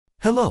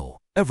Hello,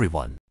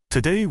 everyone.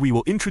 Today we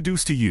will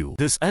introduce to you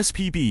this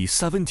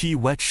SPB7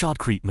 wet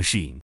shotcrete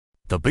machine.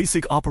 The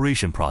basic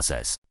operation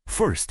process.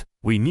 First,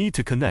 we need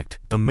to connect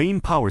the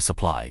main power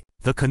supply.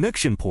 The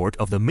connection port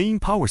of the main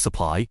power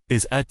supply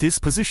is at this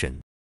position.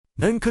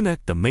 Then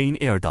connect the main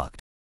air duct.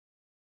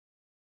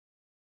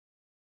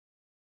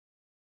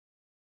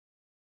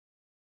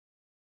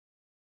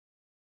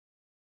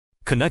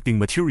 Connecting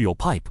material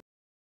pipe.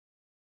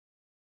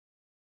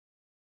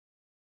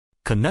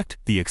 Connect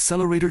the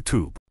accelerator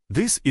tube.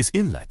 This is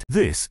inlet,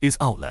 this is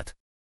outlet.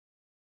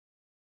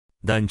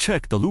 Then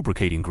check the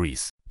lubricating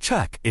grease.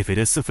 Check if it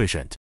is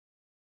sufficient.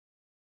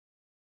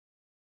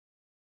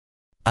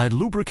 Add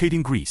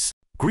lubricating grease.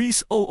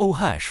 Grease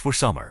 00# for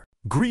summer.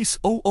 Grease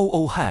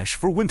 000#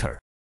 for winter.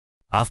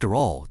 After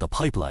all, the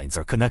pipelines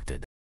are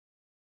connected.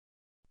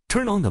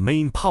 Turn on the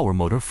main power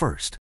motor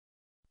first.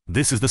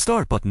 This is the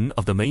start button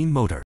of the main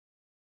motor.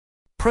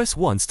 Press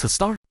once to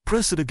start,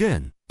 press it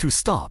again to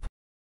stop.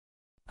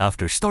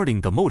 After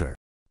starting the motor,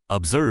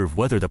 observe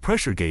whether the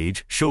pressure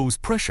gauge shows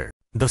pressure.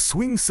 The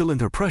swing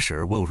cylinder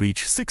pressure will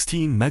reach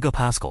 16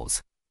 megapascals.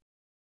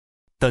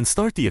 Then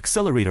start the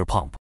accelerator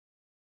pump.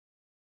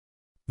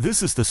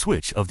 This is the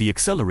switch of the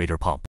accelerator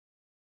pump.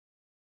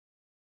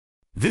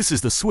 This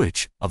is the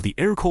switch of the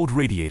air-cooled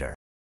radiator.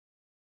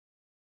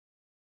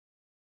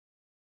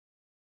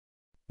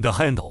 The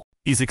handle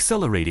is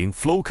accelerating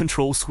flow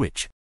control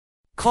switch.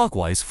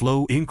 Clockwise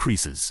flow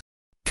increases.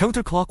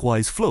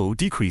 Counterclockwise flow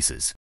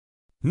decreases.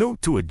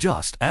 Note to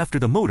adjust after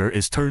the motor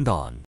is turned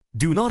on.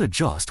 Do not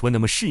adjust when the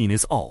machine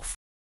is off.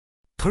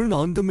 Turn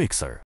on the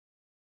mixer.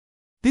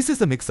 This is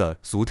the mixer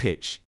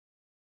switch.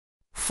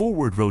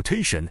 Forward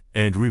rotation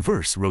and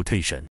reverse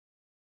rotation.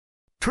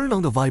 Turn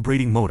on the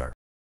vibrating motor.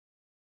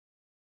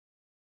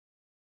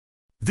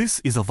 This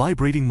is a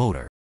vibrating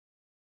motor.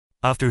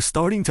 After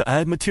starting to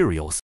add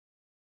materials,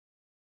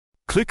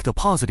 click the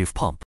positive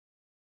pump.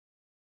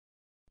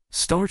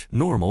 Start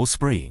normal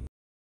spraying.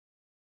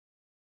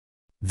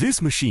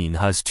 This machine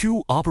has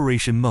two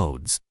operation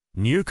modes,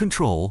 near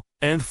control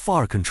and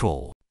far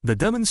control. The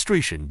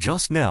demonstration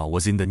just now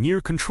was in the near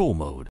control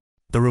mode.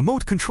 The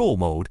remote control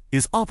mode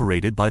is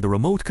operated by the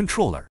remote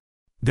controller.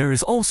 There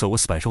is also a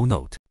special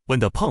note. When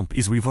the pump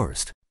is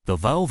reversed, the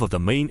valve of the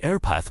main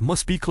air path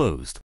must be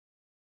closed.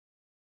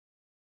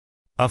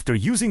 After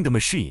using the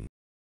machine,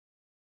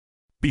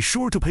 be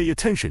sure to pay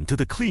attention to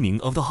the cleaning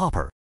of the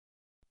hopper,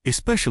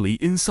 especially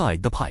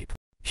inside the pipe.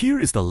 Here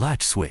is the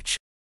latch switch.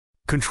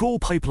 Control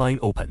pipeline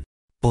open.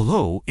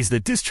 Below is the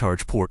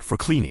discharge port for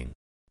cleaning.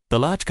 The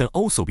latch can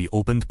also be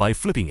opened by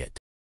flipping it.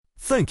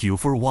 Thank you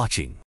for watching.